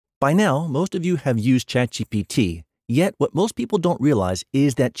By now, most of you have used ChatGPT, yet what most people don't realize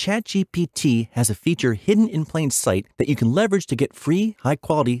is that ChatGPT has a feature hidden in plain sight that you can leverage to get free,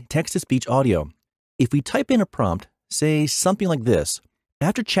 high-quality text-to-speech audio. If we type in a prompt, say something like this,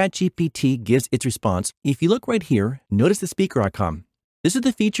 after ChatGPT gives its response, if you look right here, notice the speaker icon. This is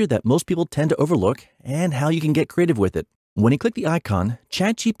the feature that most people tend to overlook and how you can get creative with it. When you click the icon,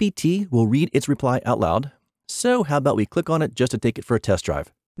 ChatGPT will read its reply out loud. So how about we click on it just to take it for a test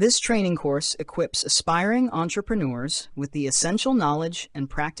drive? This training course equips aspiring entrepreneurs with the essential knowledge and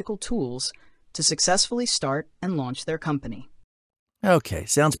practical tools to successfully start and launch their company. Okay,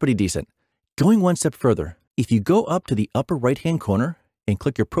 sounds pretty decent. Going one step further, if you go up to the upper right-hand corner and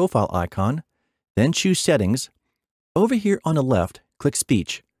click your profile icon, then choose Settings, over here on the left, click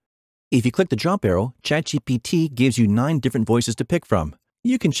Speech. If you click the drop arrow, ChatGPT gives you 9 different voices to pick from.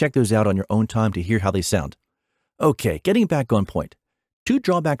 You can check those out on your own time to hear how they sound. Okay, getting back on point. 2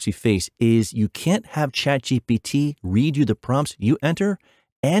 drawbacks you face is you can't have ChatGPT read you the prompts you enter,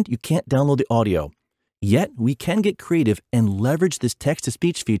 and you can't download the audio. Yet, we can get creative and leverage this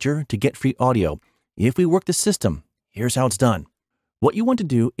text-to-speech feature to get free audio. If we work the system, here's how it's done. What you want to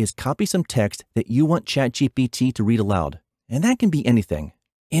do is copy some text that you want ChatGPT to read aloud, and that can be anything.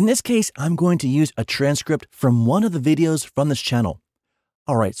 In this case, I'm going to use a transcript from one of the videos from this channel.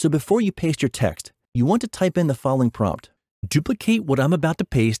 Alright, so before you paste your text, you want to type in the following prompt. Duplicate what I'm about to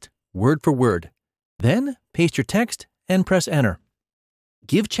paste, word for word. Then, paste your text and press Enter.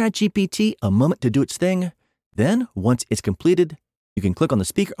 Give ChatGPT a moment to do its thing. Then, once it's completed, you can click on the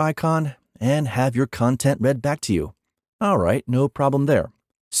speaker icon and have your content read back to you. Alright, no problem there.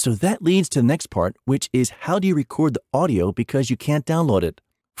 So that leads to the next part, which is how do you record the audio because you can't download it?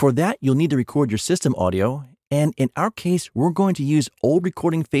 For that, you'll need to record your system audio, and in our case, we're going to use old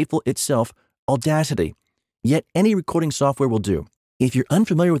recording faithful itself, Audacity. Yet any recording software will do. If you're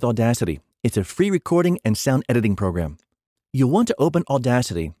unfamiliar with Audacity, it's a free recording and sound editing program. You'll want to open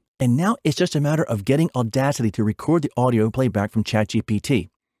Audacity, and now it's just a matter of getting Audacity to record the audio playback from ChatGPT.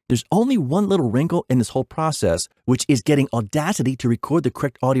 There's only one little wrinkle in this whole process, which is getting Audacity to record the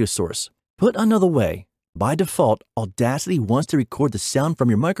correct audio source. Put another way, by default, Audacity wants to record the sound from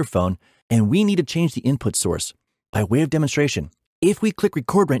your microphone, and we need to change the input source. By way of demonstration, if we click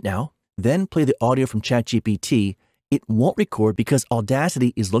record right now, then play the audio from ChatGPT, it won't record because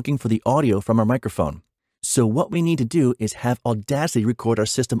Audacity is looking for the audio from our microphone. So what we need to do is have Audacity record our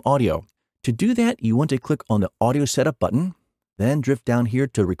system audio. To do that, you want to click on the Audio Setup button, then drift down here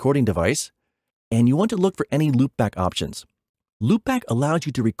to Recording Device, and you want to look for any loopback options. Loopback allows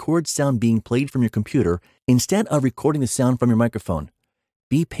you to record sound being played from your computer instead of recording the sound from your microphone.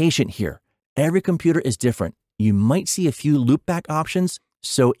 Be patient here. Every computer is different. You might see a few loopback options,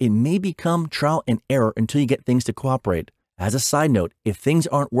 so it may become trial and error until you get things to cooperate. As a side note, if things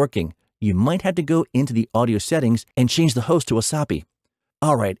aren't working, you might have to go into the audio settings and change the host to Wasapi.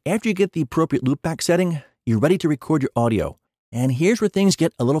 Alright, after you get the appropriate loopback setting, you're ready to record your audio. And here's where things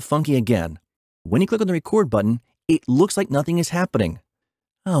get a little funky again. When you click on the record button, it looks like nothing is happening.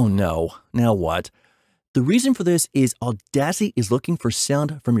 Oh no, now what? The reason for this is Audacity is looking for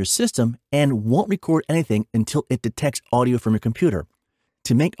sound from your system and won't record anything until it detects audio from your computer.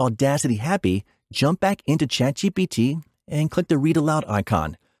 To make Audacity happy, jump back into ChatGPT and click the read aloud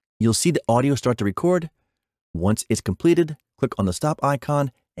icon. You'll see the audio start to record. Once it's completed, click on the stop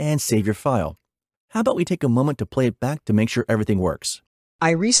icon and save your file. How about we take a moment to play it back to make sure everything works?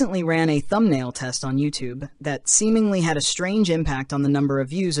 I recently ran a thumbnail test on YouTube that seemingly had a strange impact on the number of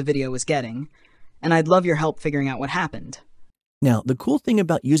views a video was getting, and I'd love your help figuring out what happened. Now, the cool thing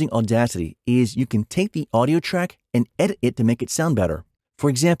about using Audacity is you can take the audio track and edit it to make it sound better. For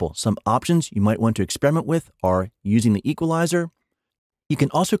example, some options you might want to experiment with are using the equalizer. You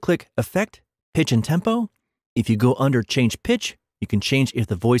can also click Effect, Pitch and Tempo. If you go under Change Pitch, you can change if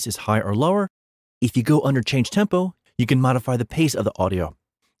the voice is high or lower. If you go under Change Tempo, you can modify the pace of the audio.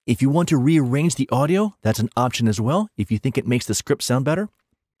 If you want to rearrange the audio, that's an option as well if you think it makes the script sound better.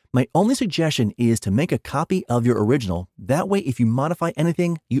 My only suggestion is to make a copy of your original. That way, if you modify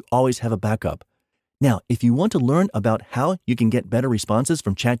anything, you always have a backup. Now, if you want to learn about how you can get better responses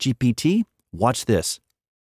from ChatGPT, watch this.